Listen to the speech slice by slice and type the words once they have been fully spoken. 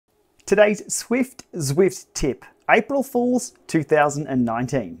Today's Zwift tip, April Fools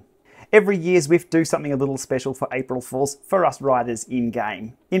 2019. Every year Zwift do something a little special for April Fools for us riders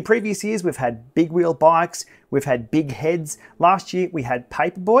in-game. In previous years we've had big wheel bikes, we've had big heads. Last year we had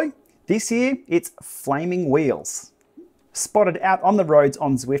Paperboy. This year it's flaming wheels. Spotted out on the roads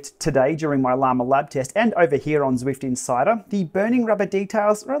on Zwift today during my Lama lab test and over here on Zwift Insider, the burning rubber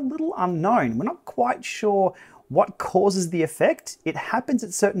details are a little unknown. We're not quite sure what causes the effect. It happens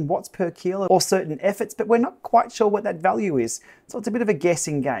at certain watts per kilo or certain efforts, but we're not quite sure what that value is. So it's a bit of a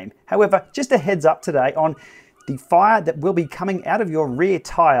guessing game. However, just a heads up today on the fire that will be coming out of your rear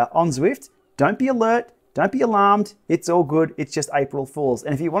tire on Zwift. Don't be alert, don't be alarmed. It's all good. It's just April Fools.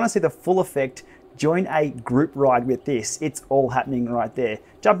 And if you want to see the full effect, join a group ride with this. It's all happening right there.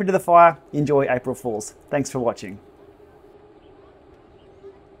 Jump into the fire, enjoy April Fools. Thanks for watching.